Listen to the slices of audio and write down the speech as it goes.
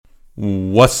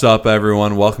What's up,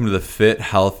 everyone? Welcome to the Fit,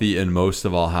 Healthy, and Most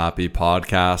of All Happy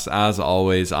podcast. As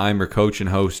always, I'm your coach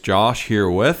and host, Josh, here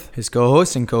with his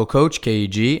co-host and co-coach,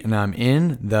 KG, and I'm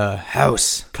in the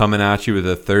house. Coming at you with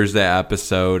a Thursday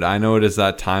episode. I know it is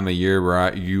that time of year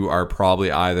where you are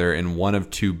probably either in one of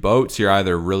two boats. You're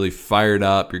either really fired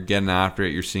up, you're getting after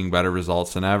it, you're seeing better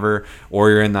results than ever,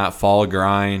 or you're in that fall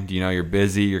grind. You know, you're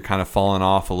busy, you're kind of falling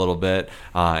off a little bit,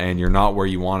 and you're not where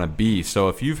you want to be. So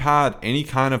if you've had any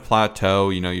kind of plateau,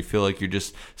 you feel like you're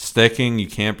just sticking, you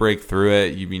can't break through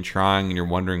it, you've been trying and you're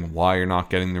wondering why you're not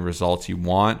getting the results you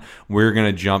want, we're going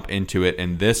to jump into it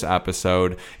in this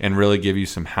episode and really give you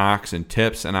some hacks and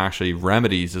tips and actually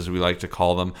remedies, as we like to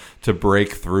call them, to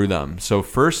break through them. So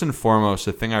first and foremost,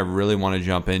 the thing I really want to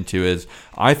jump into is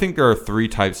I think there are three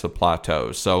types of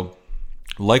plateaus. So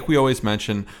like we always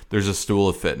mention, there's a stool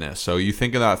of fitness. So you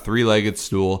think of that three-legged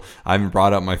stool. I haven't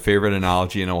brought up my favorite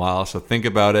analogy in a while, so think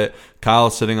about it.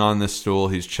 Kyle's sitting on this stool.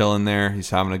 He's chilling there.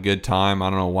 He's having a good time. I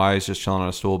don't know why he's just chilling on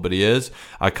a stool, but he is.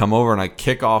 I come over and I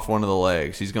kick off one of the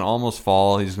legs. He's going to almost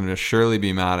fall. He's going to surely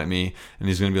be mad at me, and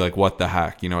he's going to be like, what the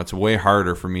heck? It's way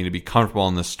harder for me to be comfortable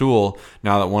on the stool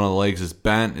now that one of the legs is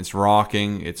bent. It's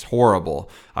rocking. It's horrible.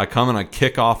 I come and I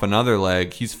kick off another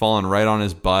leg. He's falling right on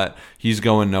his butt. He's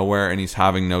going nowhere, and he's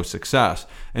having no success.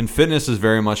 And fitness is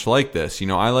very much like this.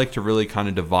 I like to really kind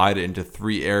of divide it into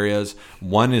three areas.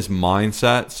 One is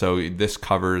mindset. So this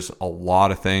covers a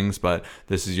lot of things, but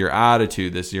this is your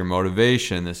attitude, this is your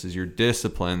motivation, this is your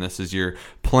discipline, this is your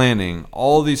planning.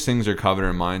 All these things are covered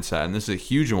in mindset, and this is a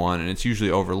huge one, and it's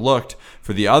usually overlooked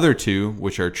for the other two,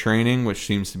 which are training, which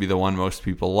seems to be the one most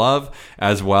people love,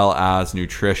 as well as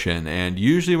nutrition. And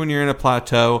usually when you're in a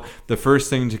plateau, the first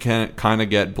thing to kind of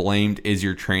get blamed is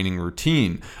your training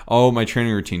routine. Oh, my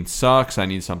training routine sucks. I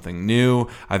need something new.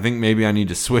 I think maybe I need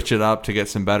to switch it up to get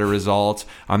some better results.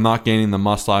 I'm not gaining the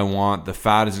muscle I want. The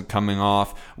fat isn't coming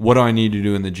off. What do I need to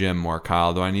do in the gym more,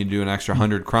 Kyle? Do I need to do an extra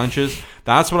 100 crunches?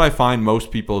 That's what I find most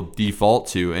people default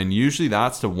to, and usually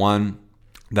that's the one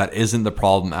that isn't the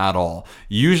problem at all.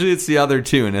 Usually it's the other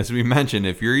two. And as we mentioned,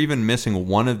 if you're even missing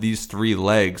one of these three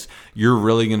legs, you're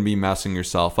really going to be messing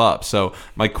yourself up. So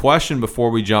my question before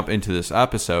we jump into this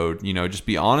episode, just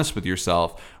be honest with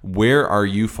yourself. Where are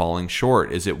you falling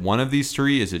short? Is it one of these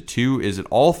three? Is it two? Is it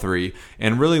all three?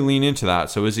 And really lean into that.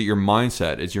 So is it your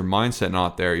mindset? Is your mindset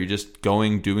not there? You're just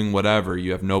doing whatever.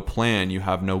 You have no plan. You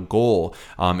have no goal.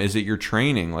 Is it your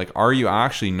training? Like, are you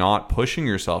actually not pushing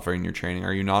yourself in your training?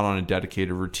 Are you not on a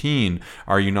dedicated routine?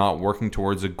 Are you not working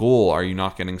towards a goal? Are you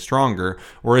not getting stronger?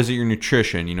 Or is it your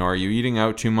nutrition? Are you eating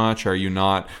out too much? Are you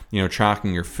not,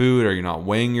 tracking your food? Are you not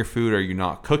weighing your food? Are you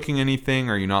not cooking anything?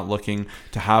 Are you not looking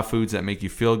to have foods that make you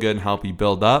feel good and help you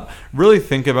build up? Really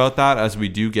think about that as we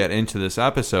do get into this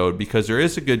episode, because there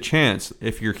is a good chance,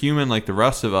 if you're human like the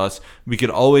rest of us, we could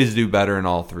always do better in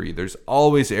all three. There's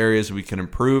always areas we can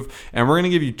improve, and we're going to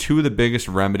give you two of the biggest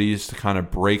remedies to kind of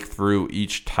break through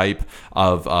each type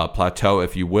of plateau,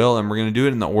 if you will, and we're going to do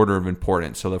it in the order of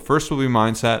importance. So the first will be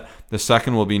mindset, the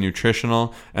second will be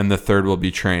nutritional, and the third will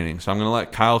be training. So I'm going to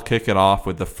let Kyle kick it off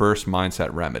with the first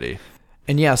mindset remedy.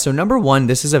 And yeah, so number one,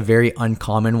 this is a very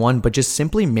uncommon one, but just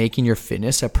simply making your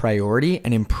fitness a priority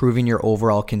and improving your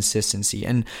overall consistency.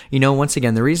 And, once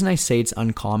again, the reason I say it's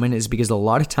uncommon is because a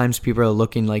lot of times people are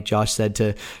looking, like Josh said,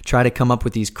 to try to come up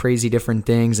with these crazy different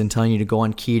things and telling you to go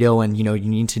on keto and, you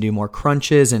need to do more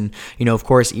crunches. And, of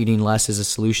course, eating less is a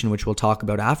solution, which we'll talk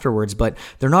about afterwards, but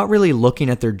they're not really looking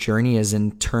at their journey as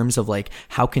in terms of like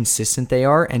how consistent they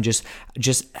are and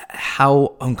just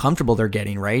how uncomfortable they're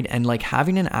getting, right? And like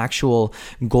having an actual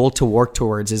goal to work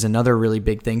towards is another really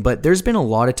big thing. But there's been a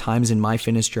lot of times in my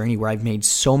fitness journey where I've made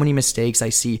so many mistakes. I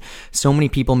see so many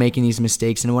people making these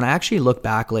mistakes. And when I actually look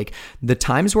back, like the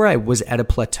times where I was at a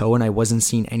plateau and I wasn't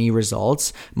seeing any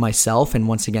results myself, and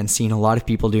once again, seeing a lot of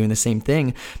people doing the same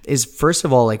thing, is first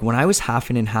of all, like when I was half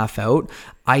in and half out,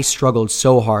 I struggled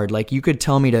so hard. Like you could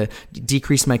tell me to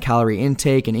decrease my calorie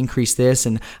intake and increase this,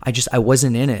 and I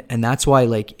wasn't in it. And that's why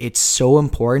like it's so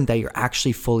important that you're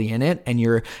actually fully in it and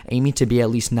you're aiming to be at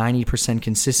least 90%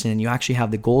 consistent, and you actually have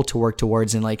the goal to work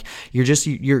towards, and like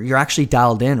you're actually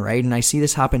dialed in, right? And I see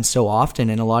this happen so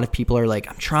often, and a lot of people are like,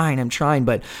 I'm trying,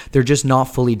 but they're just not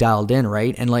fully dialed in,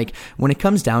 right? And like when it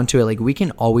comes down to it, like we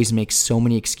can always make so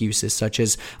many excuses, such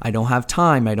as I don't have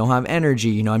time, I don't have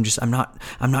energy, I'm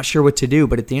not sure what to do.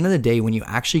 But at the end of the day, when you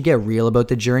actually get real about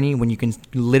the journey, when you can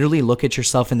literally look at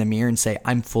yourself in the mirror and say,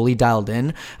 I'm fully dialed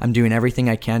in, I'm doing everything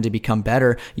I can to become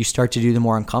better, you start to do the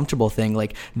more uncomfortable thing.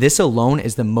 Like, this alone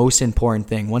is the most important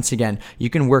thing. Once again, you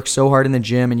can work so hard in the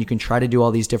gym and you can try to do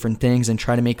all these different things and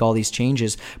try to make all these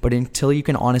changes, but until you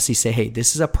can honestly say, hey,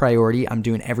 this is a priority, I'm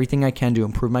doing everything I can to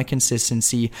improve my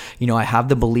consistency, I have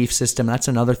the belief system. That's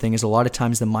another thing, is a lot of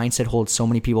times the mindset holds so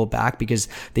many people back because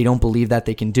they don't believe that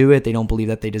they can do it, they don't believe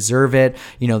that they deserve it.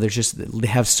 They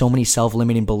have so many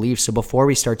self-limiting beliefs. So before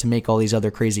we start to make all these other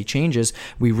crazy changes,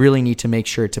 we really need to make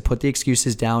sure to put the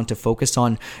excuses down, to focus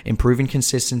on improving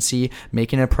consistency,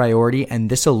 making it a priority,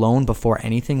 and this alone before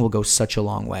anything will go such a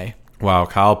long way. Wow,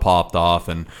 Kyle popped off,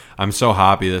 and I'm so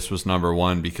happy this was number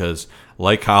one because,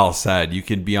 like Kyle said, you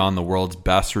could be on the world's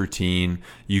best routine.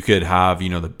 You could have,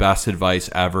 the best advice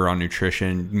ever on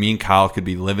nutrition. Me and Kyle could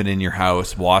be living in your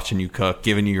house, watching you cook,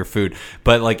 giving you your food.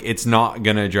 But, it's not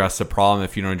going to address the problem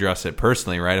if you don't address it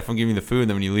personally, right? If I'm giving you the food,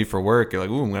 then when you leave for work, you're like,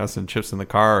 ooh, I'm going to have some chips in the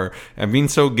car. Or, I'm being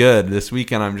so good this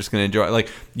weekend, I'm just going to enjoy it.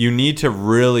 You need to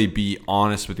really be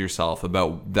honest with yourself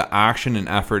about the action and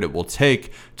effort it will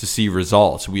take to see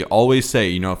results. We always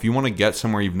say, if you want to get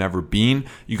somewhere you've never been,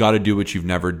 you got to do what you've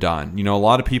never done. A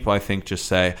lot of people, I think, just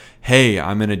say, hey,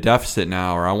 I'm in a deficit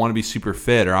now, or I want to be super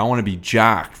fit, or I want to be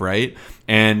jacked, right?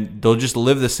 And they'll just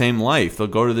live the same life. They'll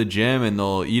go to the gym and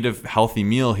they'll eat a healthy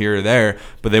meal here or there,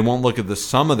 but they won't look at the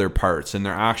sum of their parts and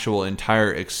their actual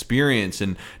entire experience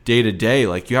and day to day.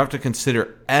 You have to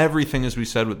consider everything, as we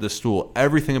said with this tool,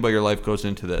 everything about your life goes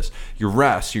into this. Your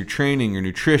rest, your training, your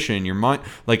nutrition, your mind,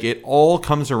 it all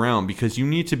comes around because you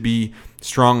need to be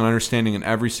strong and understanding in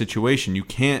every situation. You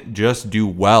can't just do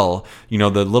well.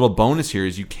 The little bonus here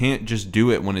is you can't just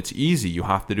do it when it's easy. You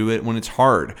have to do it when it's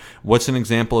hard. What's an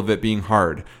example of it being hard?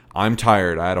 I'm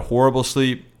tired. I had a horrible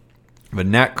sleep. I have a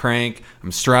neck crank,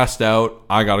 I'm stressed out,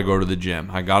 I got to go to the gym.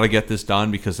 I got to get this done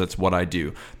because that's what I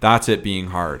do. That's it being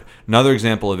hard. Another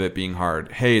example of it being hard.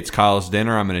 Hey, it's Kyle's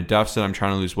dinner. I'm in a deficit. I'm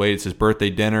trying to lose weight. It's his birthday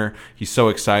dinner. He's so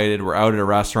excited. We're out at a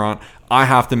restaurant. I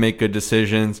have to make good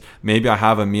decisions. Maybe I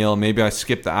have a meal. Maybe I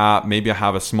skip the app. Maybe I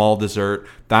have a small dessert.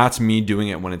 That's me doing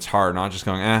it when it's hard, not just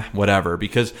going, whatever.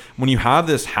 Because when you have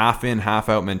this half in, half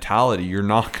out mentality, you're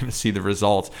not going to see the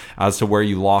results as to where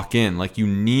you lock in. You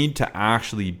need to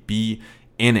actually be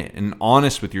in it and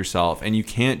honest with yourself. And you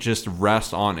can't just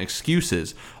rest on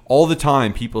excuses. All the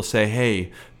time, people say,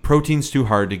 hey, protein's too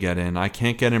hard to get in. I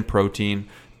can't get in protein.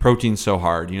 Protein's so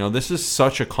hard. This is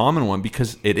such a common one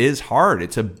because it is hard.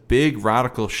 It's a big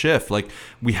radical shift.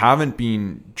 We haven't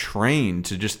been trained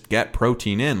to just get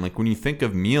protein in. When you think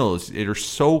of meals, it are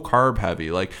so carb heavy.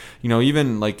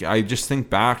 Even I just think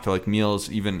back to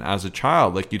meals even as a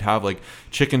child. You'd have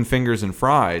chicken fingers and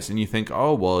fries and you think,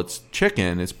 oh, well, it's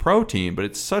chicken, it's protein, but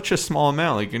it's such a small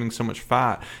amount, getting so much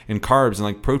fat and carbs,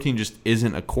 and protein just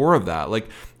isn't a core of that.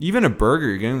 Even a burger,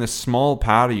 you're getting this small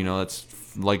patty, that's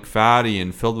fatty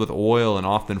and filled with oil and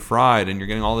often fried, and you're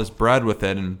getting all this bread with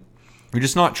it, and you're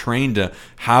just not trained to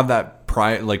have that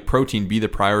protein be the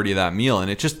priority of that meal. And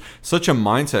it's just such a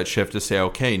mindset shift to say,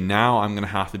 okay, now I'm going to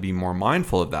have to be more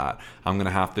mindful of that. I'm going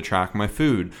to have to track my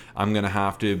food. I'm going to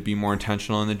have to be more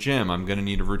intentional in the gym. I'm going to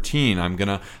need a routine. I'm going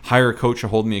to hire a coach to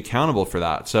hold me accountable for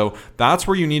that. So that's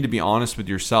where you need to be honest with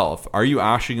yourself. Are you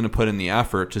actually going to put in the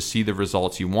effort to see the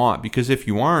results you want? Because if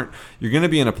you aren't, you're going to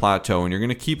be in a plateau and you're going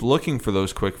to keep looking for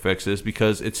those quick fixes,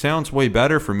 because it sounds way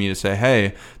better for me to say,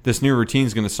 hey, this new routine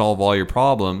is going to solve all your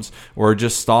problems, or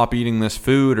just stop eating this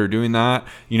food or doing that,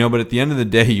 but at the end of the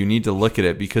day, you need to look at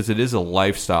it because it is a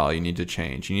lifestyle you need to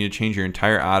change. You need to change your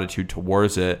entire attitude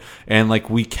towards it. And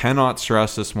we cannot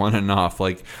stress this one enough.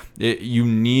 You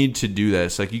need to do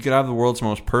this. You could have the world's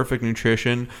most perfect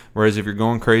nutrition, whereas if you're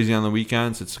going crazy on the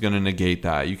weekends, it's going to negate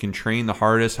that. You can train the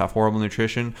hardest, have horrible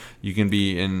nutrition, you can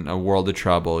be in a world of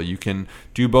trouble. You can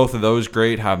do both of those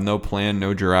great, have no plan,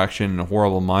 no direction, and a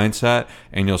horrible mindset,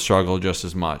 and you'll struggle just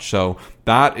as much. So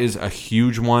that is a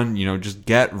huge one. Just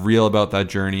get real about that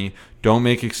journey. Don't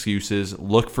make excuses.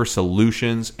 Look for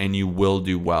solutions, and you will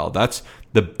do well. That's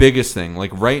the biggest thing.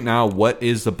 Right now, what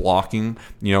is the blocking?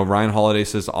 Ryan Holiday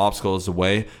says the obstacle is the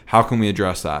way. How can we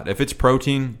address that? If it's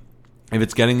protein, if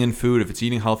it's getting in food, if it's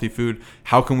eating healthy food,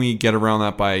 how can we get around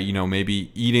that by,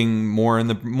 maybe eating more in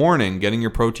the morning, getting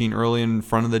your protein early in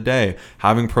front of the day,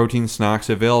 having protein snacks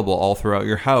available all throughout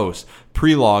your house,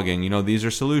 pre-logging, these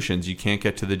are solutions. You can't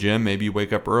get to the gym. Maybe you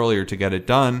wake up earlier to get it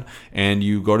done and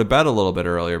you go to bed a little bit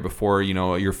earlier before,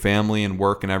 your family and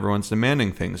work and everyone's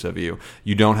demanding things of you.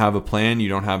 You don't have a plan. You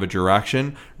don't have a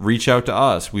direction. Reach out to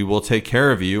us. We will take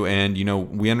care of you. And,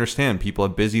 we understand people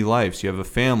have busy lives. You have a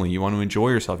family. You want to enjoy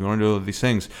yourself. You want to do all these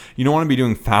things. You don't want to be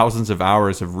doing thousands of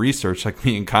hours of research like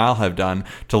me and Kyle have done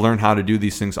to learn how to do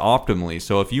these things optimally.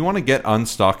 So if you want to get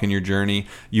unstuck in your journey,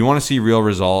 you want to see real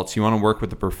results, you want to work with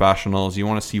the professionals, you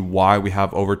want to see why we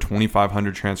have over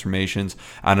 2,500 transformations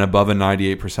and above a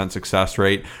 98% success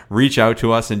rate, reach out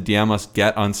to us and DM us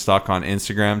Get Unstuck on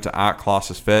Instagram to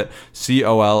 @ColossusFit,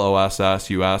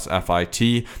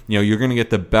 ColossusFit. You're going to get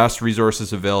the best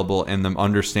resources available in the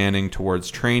understanding towards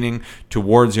training,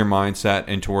 towards your mindset,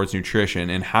 and towards nutrition.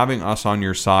 And having us on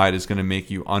your side is going to make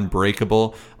you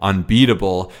unbreakable,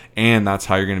 unbeatable, and that's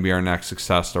how you're going to be our next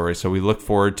success story. So we look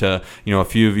forward to, a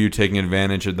few of you taking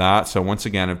advantage of that. So once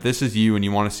again, if this is you and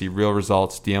you want to see real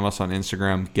results, DM us on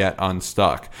Instagram, Get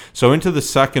Unstuck. So into the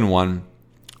second one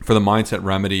for the mindset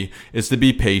remedy is to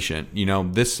be patient.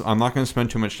 I'm not going to spend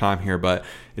too much time here, but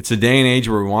it's a day and age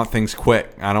where we want things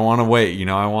quick. I don't want to wait.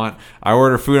 I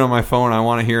order food on my phone. I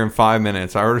want to hear in 5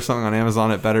 minutes. I order something on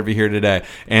Amazon. It better be here today.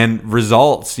 And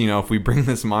results, if we bring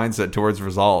this mindset towards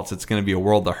results, it's going to be a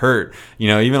world of hurt.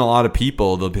 Even a lot of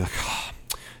people, they'll be like, oh,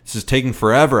 this is taking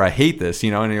forever. I hate this,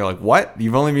 and you're like, what?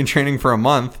 You've only been training for a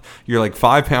month. You're like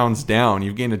 5 pounds down.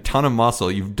 You've gained a ton of muscle.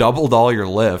 You've doubled all your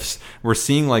lifts. We're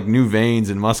seeing like new veins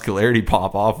and muscularity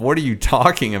pop off. What are you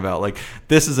talking about? Like,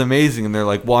 this is amazing. And they're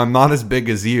like, well, I'm not as big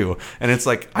as you. And it's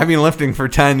like, I've been lifting for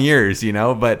 10 years,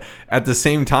 but at the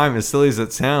same time, as silly as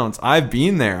it sounds, I've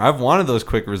been there. I've wanted those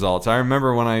quick results. I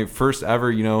remember when I first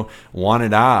ever,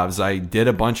 wanted abs, I did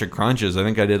a bunch of crunches. I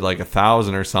think I did like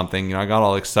 1,000 or something. I got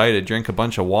all excited, drank a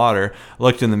bunch of water,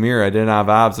 looked in the mirror, I didn't have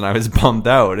abs, and I was bummed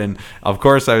out. And of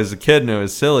course I was a kid and it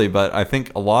was silly, but I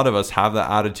think a lot of us have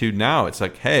that attitude now. It's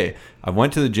like, hey, I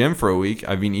went to the gym for a week.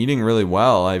 I've been eating really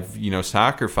well. I've,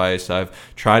 sacrificed. I've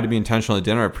tried to be intentional at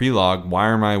dinner at pre-log. Why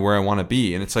am I where I want to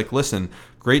be? And it's like, listen,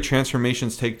 great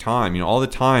transformations take time. All the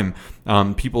time,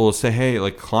 people will say, hey,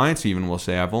 like clients even will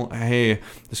say, hey,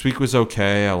 this week was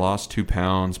okay. I lost 2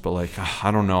 pounds, but like, I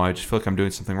don't know. I just feel like I'm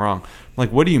doing something wrong. I'm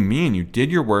like, what do you mean? You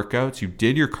did your workouts, you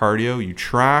did your cardio, you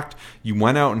tracked, you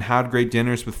went out and had great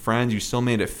dinners with friends, you still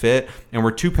made it fit, and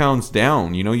we're 2 pounds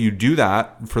down. You do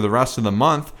that for the rest of the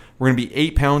month. We're going to be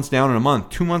 8 pounds down in a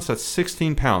month. 2 months, that's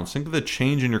 16 pounds. Think of the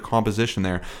change in your composition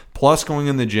there. Plus going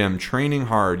in the gym, training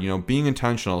hard, being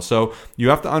intentional. So you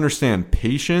have to understand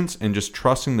patience and just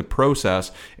trusting the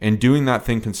process and doing that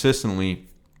thing consistently.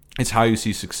 It's how you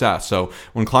see success. So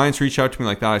when clients reach out to me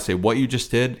like that, I say, what you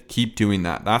just did, keep doing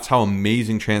that. That's how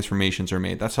amazing transformations are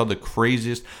made. That's how the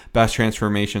craziest, best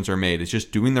transformations are made. It's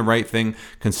just doing the right thing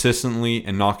consistently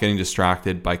and not getting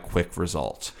distracted by quick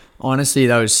results. Honestly,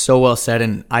 that was so well said.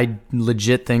 And I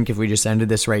legit think if we just ended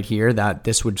this right here, that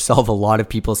this would solve a lot of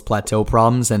people's plateau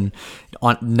problems. And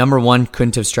number one,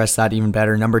 couldn't have stressed that even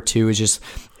better. Number two is just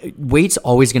weight's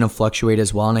always going to fluctuate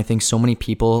as well. And I think so many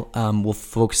people will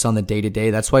focus on the day to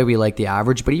day. That's why we like the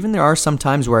average. But even there are some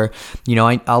times where,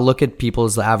 I'll look at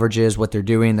people's averages, what they're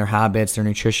doing, their habits, their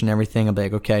nutrition, everything. I'll be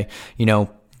like, okay,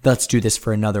 let's do this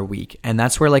for another week. And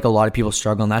that's where like a lot of people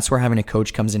struggle. And that's where having a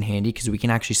coach comes in handy, because we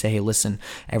can actually say, hey, listen,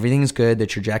 everything's good. The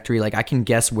trajectory, like I can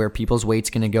guess where people's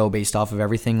weight's going to go based off of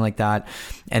everything like that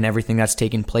and everything that's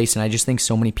taken place. And I just think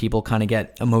so many people kind of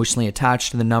get emotionally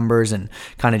attached to the numbers and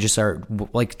kind of just are,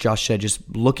 like Josh said, just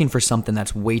looking for something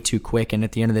that's way too quick. And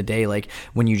at the end of the day, like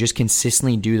when you just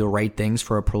consistently do the right things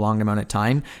for a prolonged amount of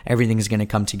time, everything is going to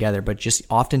come together. But just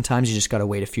oftentimes you just got to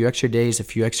wait a few extra days, a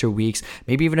few extra weeks,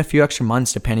 maybe even a few extra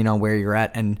months, depending on where you're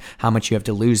at and how much you have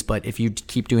to lose. But if you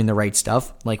keep doing the right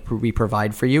stuff, like we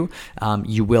provide for you,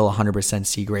 you will 100%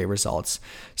 see great results.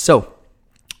 So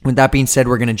with that being said,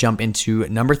 we're going to jump into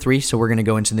number 3. So we're going to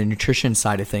go into the nutrition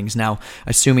side of things. Now,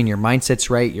 assuming your mindset's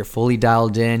right, you're fully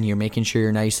dialed in, you're making sure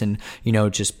you're nice and,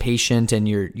 just patient, and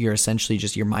you're essentially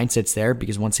just your mindset's there,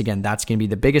 because once again, that's going to be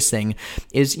the biggest thing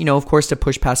is, of course, to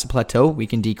push past the plateau, we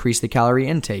can decrease the calorie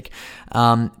intake.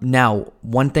 Now,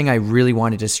 one thing I really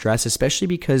wanted to stress, especially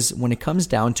because when it comes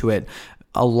down to it,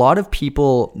 a lot of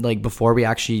people, like before we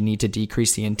actually need to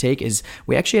decrease the intake, is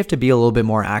we actually have to be a little bit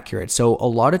more accurate. So a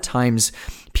lot of times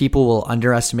people will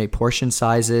underestimate portion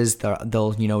sizes.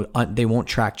 They'll they won't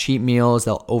track cheat meals.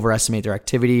 They'll overestimate their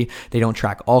activity. They don't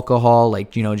track alcohol,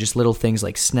 like, just little things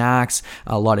like snacks,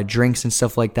 a lot of drinks and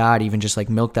stuff like that, even just like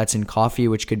milk that's in coffee,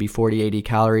 which could be 40, 80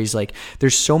 calories. Like,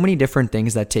 there's so many different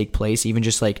things that take place, even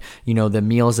just like, the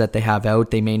meals that they have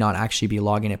out, they may not actually be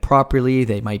logging it properly.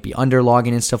 They might be under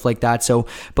logging and stuff like that. So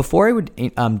before I would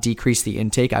decrease the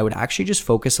intake, I would actually just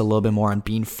focus a little bit more on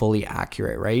being fully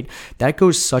accurate, right? That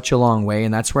goes such a long way.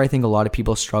 And that's where I think a lot of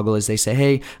people struggle, is they say,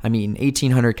 hey, I'm eating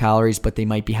 1,800 calories, but they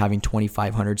might be having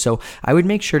 2,500. So I would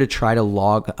make sure to try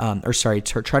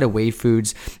to try to weigh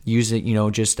foods, use it,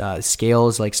 just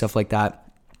scales, like stuff like that.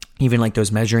 Even like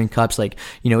those measuring cups, like,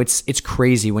 it's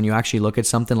crazy when you actually look at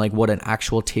something like what an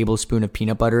actual tablespoon of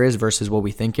peanut butter is versus what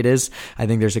we think it is. I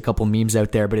think there's a couple memes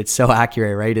out there, but it's so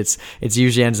accurate, right? It's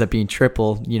usually ends up being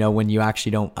triple, when you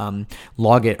actually don't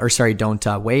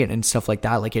don't weigh it and stuff like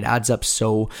that. Like, it adds up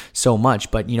so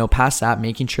much. But, past that,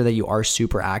 making sure that you are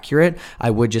super accurate, I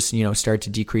would just, start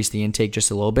to decrease the intake just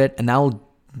a little bit, and that'll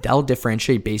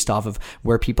differentiate based off of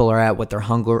where people are at, what their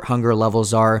hunger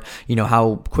levels are,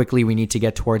 how quickly we need to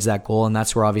get towards that goal. And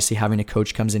that's where obviously having a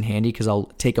coach comes in handy, because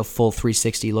I'll take a full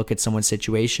 360 look at someone's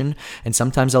situation. And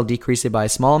sometimes I'll decrease it by a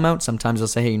small amount. Sometimes I'll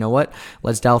say, hey, you know what?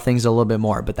 Let's dial things a little bit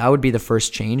more. But that would be the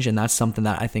first change. And that's something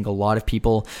that I think a lot of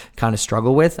people kind of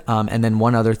struggle with. And then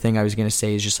one other thing I was going to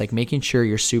say is just like making sure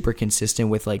you're super consistent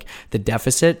with like the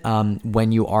deficit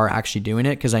when you are actually doing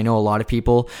it. Because I know a lot of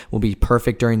people will be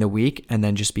perfect during the week and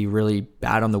then just be really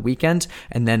bad on the weekend,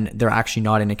 and then they're actually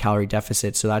not in a calorie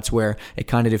deficit. So that's where it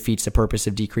kind of defeats the purpose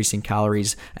of decreasing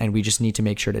calories, and we just need to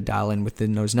make sure to dial in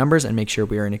within those numbers and make sure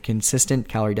we are in a consistent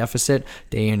calorie deficit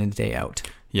day in and day out.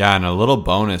 Yeah, and a little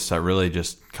bonus that really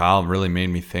Kyle really made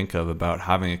me think of about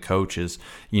having a coach is,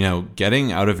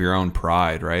 getting out of your own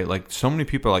pride, right? Like, so many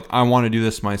people are like, I want to do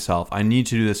this myself. I need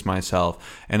to do this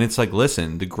myself. And it's like,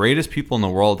 listen, the greatest people in the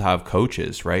world have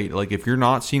coaches, right? Like, if you're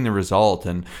not seeing the result,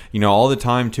 and, all the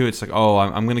time too, it's like, oh,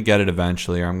 I'm going to get it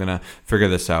eventually, or I'm going to figure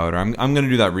this out, or I'm going to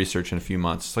do that research in a few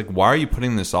months. It's like, why are you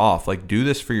putting this off? Like, do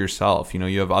this for yourself.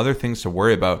 You have other things to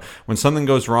worry about. When something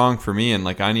goes wrong for me and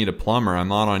like I need a plumber, I'm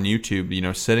not on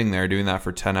YouTube, sitting there doing that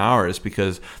for 10 hours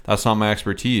because that's not my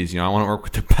expertise. I want to work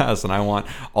with the best, and I want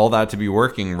all that to be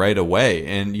working right away.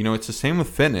 And, it's the same with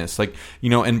fitness, like,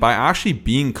 and by actually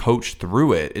being coached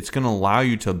through it, it's going to allow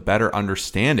you to better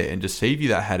understand it and to save you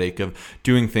that headache of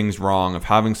doing things wrong, of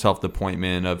having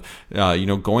self-disappointment, of,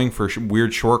 going for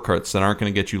weird shortcuts that aren't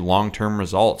going to get you long-term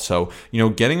results. So,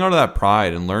 getting out of that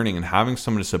pride and learning and having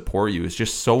someone to support you is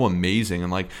just so amazing.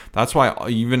 And like, that's why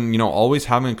even, always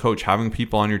having a coach, having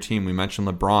people on your team, we mentioned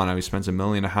LeBron, how he spends $1.5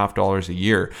 million a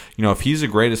year. If he's the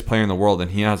greatest player in the world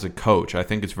and he has a coach, I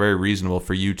think it's very reasonable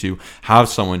for you to have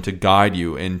someone to guide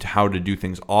you into how to do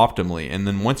things optimally. And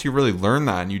then once you really learn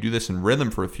that and you do this in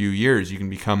rhythm for a few years, you can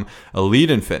become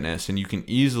elite in fitness, and you can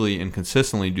easily and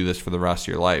consistently do this for the rest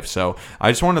of your life. So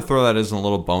I just wanted to throw that as a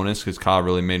little bonus, because Kyle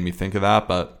really made me think of that.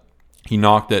 But he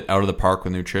knocked it out of the park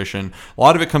with nutrition. A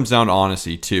lot of it comes down to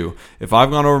honesty too. If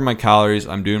I've gone over my calories,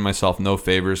 I'm doing myself no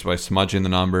favors by smudging the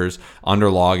numbers,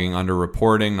 underlogging,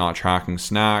 underreporting, not tracking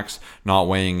snacks, not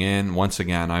weighing in. Once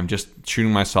again, I'm just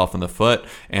shooting myself in the foot,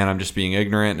 and I'm just being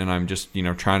ignorant, and I'm just,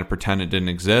 trying to pretend it didn't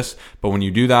exist. But when you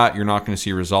do that, you're not going to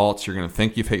see results. You're going to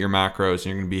think you've hit your macros, and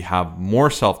you're going to have more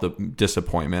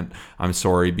self-disappointment.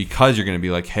 Because you're going to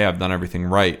be like, hey, I've done everything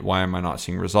right. Why am I not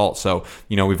seeing results? So,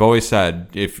 we've always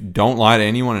said, don't lie to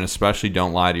anyone, and especially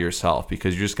don't lie to yourself,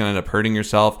 because you're just going to end up hurting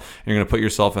yourself, and you're going to put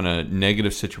yourself in a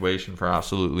negative situation for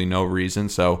absolutely no reason.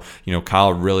 So,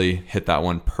 Kyle really hit that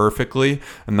one perfectly.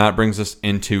 And that brings us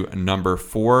into number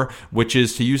 4, which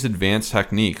is to use advanced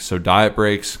techniques. So diet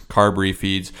breaks, carb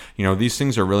refeeds, these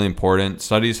things are really important.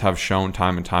 Studies have shown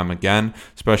time and time again,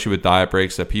 especially with diet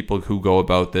breaks, that people who go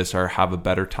about this have a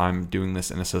better time doing this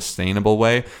in a sustainable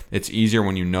way. It's easier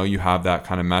when you have that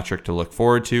kind of metric to look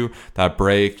forward to, that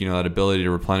break, that ability to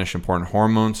replenish important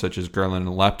hormones such as ghrelin and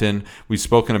leptin. We've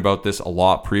spoken about this a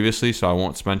lot previously, so I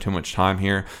won't spend too much time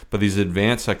here, but these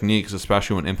advanced techniques,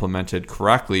 especially when implemented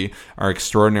correctly, are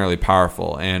extraordinarily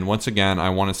powerful. And once again, I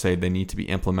want to say they need to be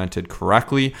implemented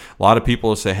correctly. A lot of people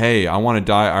will say, hey, I want to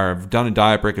diet, or I've done a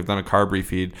diet break, I've done a carb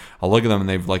refeed. I'll look at them and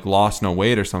they've like lost no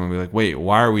weight or something. I'll be like, wait,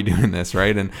 why are we doing this,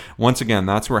 right? And once again,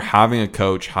 that's where having a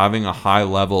coach, having a high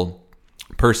level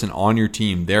person on your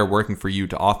team there working for you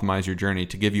to optimize your journey,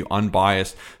 to give you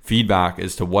unbiased feedback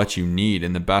as to what you need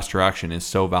in the best direction is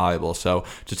so valuable. So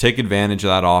to take advantage of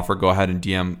that offer, go ahead and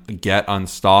DM Get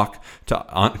Unstuck to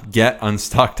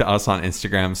us on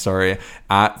Instagram,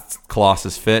 at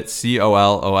Colossus Fit,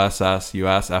 COLOSSUSFIT.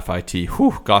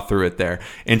 Whew, got through it there.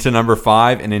 Into number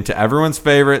 5 and into everyone's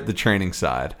favorite, the training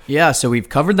side. Yeah, so we've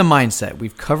covered the mindset,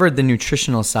 we've covered the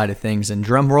nutritional side of things, and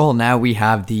drum roll, now we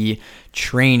have the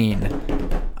training.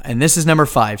 And this is number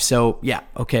 5. So yeah,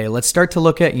 okay, let's start to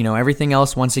look at, everything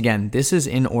else. Once again, this is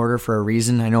in order for a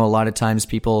reason. I know a lot of times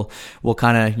people will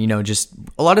kind of, just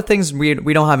a lot of things we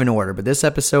don't have in order, but this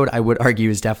episode I would argue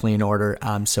is definitely in order.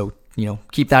 So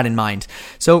keep that in mind.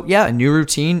 So yeah, a new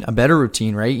routine, a better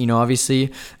routine, right?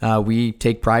 Obviously we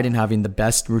take pride in having the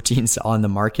best routines on the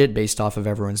market based off of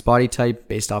everyone's body type,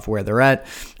 based off where they're at,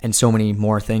 and so many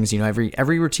more things.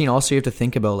 Every routine also you have to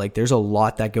think about, like, there's a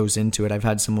lot that goes into it. I've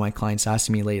had some of my clients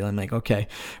asking me lately, I'm like, okay,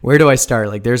 where do I start?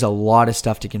 Like, there's a lot of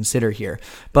stuff to consider here.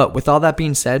 But with all that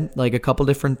being said, like, a couple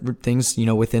different things,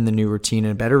 within the new routine,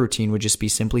 and a better routine would just be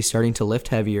simply starting to lift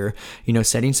heavier,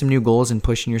 setting some new goals and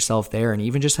pushing yourself there. And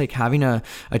even just like having a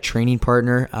training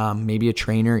partner, maybe a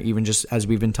trainer, even just as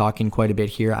we've been talking quite a bit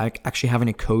here, actually having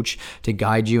a coach to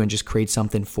guide you and just create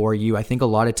something for you. I think a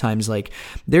lot of times, like,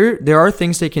 there are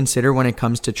things to consider when it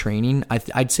comes to training.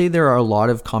 I'd say there are a lot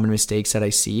of common mistakes that I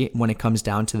see when it comes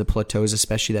down to the plateaus,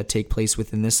 especially that take place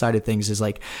within this side of things, is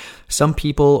like some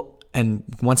people, and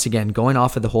once again, going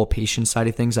off of the whole patient side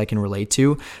of things, I can relate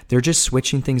to, they're just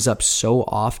switching things up so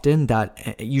often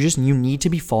that you need to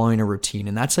be following a routine.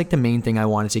 And that's like the main thing I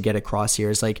wanted to get across here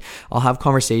is, like, I'll have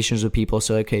conversations with people.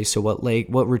 So, okay, so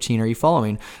what routine are you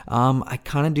following? I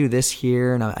kind of do this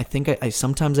here. And I think I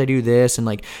sometimes I do this. And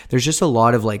like, there's just a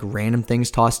lot of like random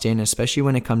things tossed in, especially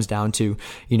when it comes down to,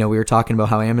 we were talking about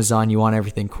how Amazon, you want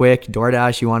everything quick,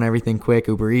 DoorDash, you want everything quick,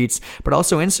 Uber Eats, but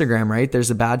also Instagram, right?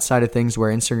 There's a bad side of things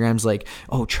where Instagram's like,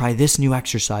 oh, try this new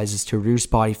exercises to reduce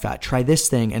body fat, try this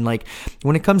thing. And like,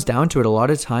 when it comes down to it, a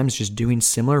lot of times just doing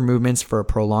similar movements for a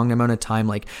prolonged amount of time,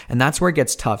 like, and that's where it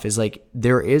gets tough, is like,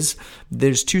 there's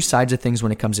two sides of things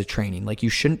when it comes to training. Like, you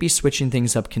shouldn't be switching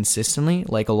things up consistently,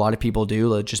 like a lot of people do.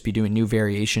 They'll just be doing new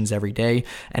variations every day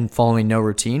and following no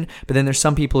routine. But then there's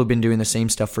some people who've been doing the same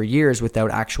stuff for years without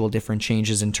actual different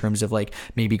changes in terms of like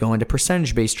maybe going to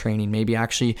percentage-based training, maybe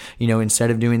actually,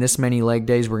 instead of doing this many leg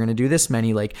days, we're going to do this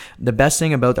many. Like, the best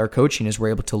thing about our coaching is we're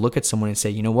able to look at someone and say,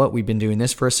 you know what, we've been doing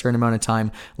this for a certain amount of time,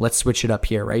 let's switch it up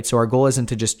here, right? So our goal isn't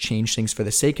to just change things for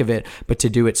the sake of it, but to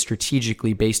do it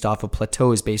strategically based off of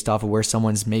plateaus, based off of where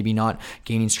someone's maybe not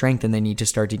gaining strength and they need to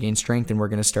start to gain strength, and we're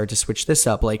going to start to switch this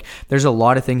up. Like, there's a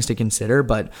lot of things to consider,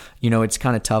 but it's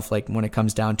kind of tough, like, when it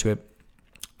comes down to it,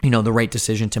 the right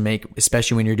decision to make,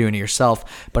 especially when you're doing it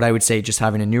yourself. But I would say just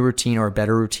having a new routine or a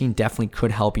better routine definitely could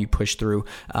help you push through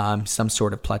some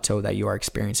sort of plateau that you are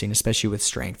experiencing, especially with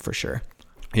strength, for sure.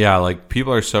 Yeah, like,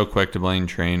 people are so quick to blame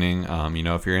training.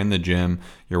 If you're in the gym,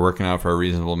 you're working out for a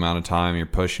reasonable amount of time, you're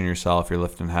pushing yourself, you're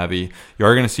lifting heavy, you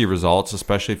are going to see results,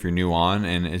 especially if you're new on.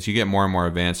 And as you get more and more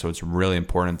advanced, so it's really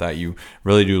important that you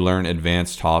really do learn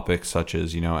advanced topics such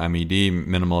as, MED,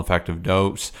 minimal effective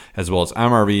dose, as well as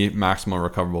MRV, maximal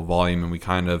recoverable volume. And we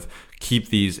kind of keep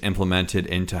these implemented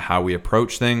into how we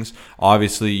approach things.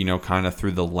 Obviously, kind of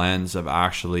through the lens of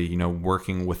actually,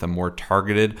 working with a more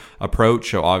targeted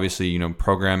approach. So obviously,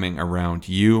 programming around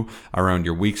you, around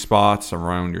your weak spots,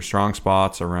 around your strong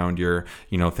spots, around your,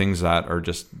 things that are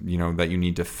just, that you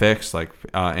need to fix, like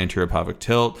anterior pelvic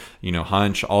tilt,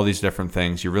 hunch, all these different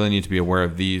things. You really need to be aware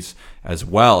of these as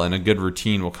well. And a good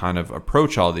routine will kind of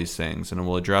approach all these things, and it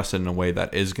will address it in a way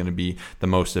that is going to be the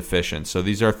most efficient. So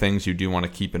these are things you do want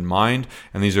to keep in mind,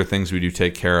 and these are things we do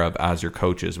take care of as your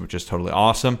coaches, which is totally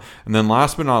awesome. And then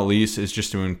last but not least is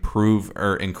just to improve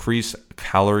or increase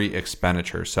calorie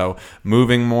expenditure. So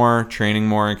moving more, training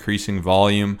more, increasing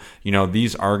volume,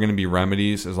 these are going to be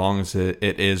remedies as long as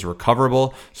it is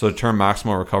recoverable. So the term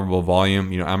maximal recoverable volume,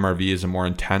 MRV is a more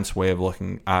intense way of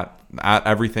looking at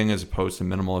everything as opposed to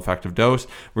minimal effective dose,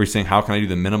 where you're saying, how can I do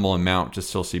the minimal amount to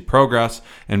still see progress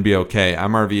and be okay?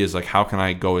 MRV is like, how can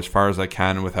I go as far as I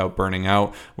can without burning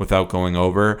out, without going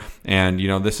over? And,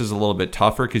 this is a little bit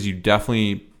tougher because you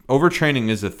definitely, overtraining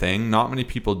is a thing. Not many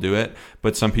people do it,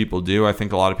 but some people do. I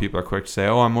think a lot of people are quick to say,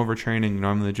 oh, I'm overtraining.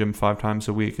 I'm in the gym 5 times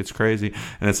a week. It's crazy.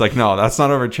 And it's like, no, that's not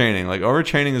overtraining. Like,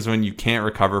 overtraining is when you can't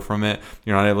recover from it.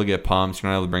 You're not able to get pumps.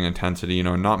 You're not able to bring intensity.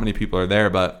 Not many people are there,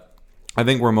 but I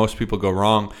think where most people go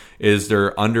wrong is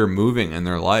they're under moving in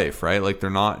their life, right? Like, they're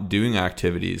not doing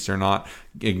activities. They're not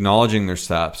acknowledging their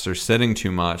steps. They're sitting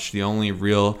too much. The only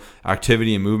real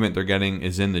activity and movement they're getting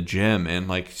is in the gym, and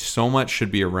like so much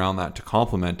should be around that to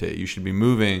complement it. You should be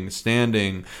moving,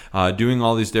 standing, doing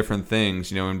all these different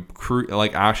things, and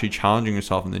like actually challenging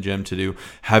yourself in the gym to do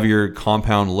heavier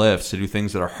compound lifts, to do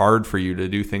things that are hard for you, to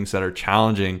do things that are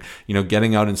challenging,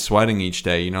 getting out and sweating each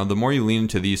day. The more you lean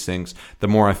into these things, the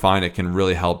more I find it can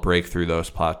really help break through those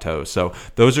plateaus. So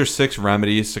those are 6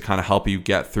 remedies to kind of help you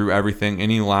get through everything.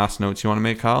 Any last notes you want to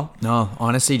make, Kyle? No,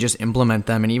 honestly, just implement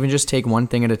them, and even just take one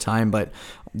thing at a time. But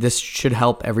this should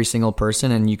help every single person,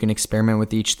 and you can experiment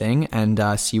with each thing and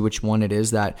see which one it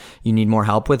is that you need more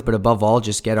help with. But above all,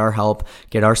 just get our help,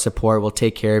 get our support. We'll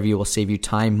take care of you. We'll save you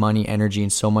time, money, energy,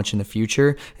 and so much in the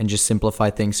future, and just simplify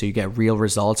things so you get real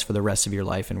results for the rest of your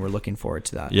life. And we're looking forward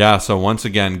to that. Yeah. So once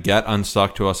again, get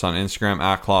unstuck to us on Instagram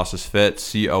at ColossusFit,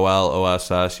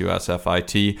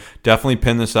 COLOSSUSFIT. Definitely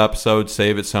pin this episode,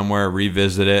 save it somewhere,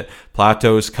 revisit it.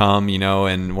 Plateaus come,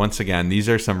 and once again, these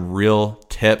are some real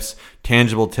tips,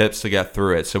 tangible tips to get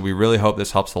through it. So we really hope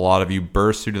this helps a lot of you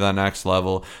burst through to that next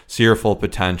level, see your full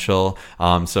potential.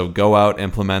 So go out,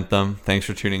 implement them. Thanks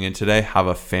for tuning in today. Have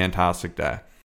a fantastic day.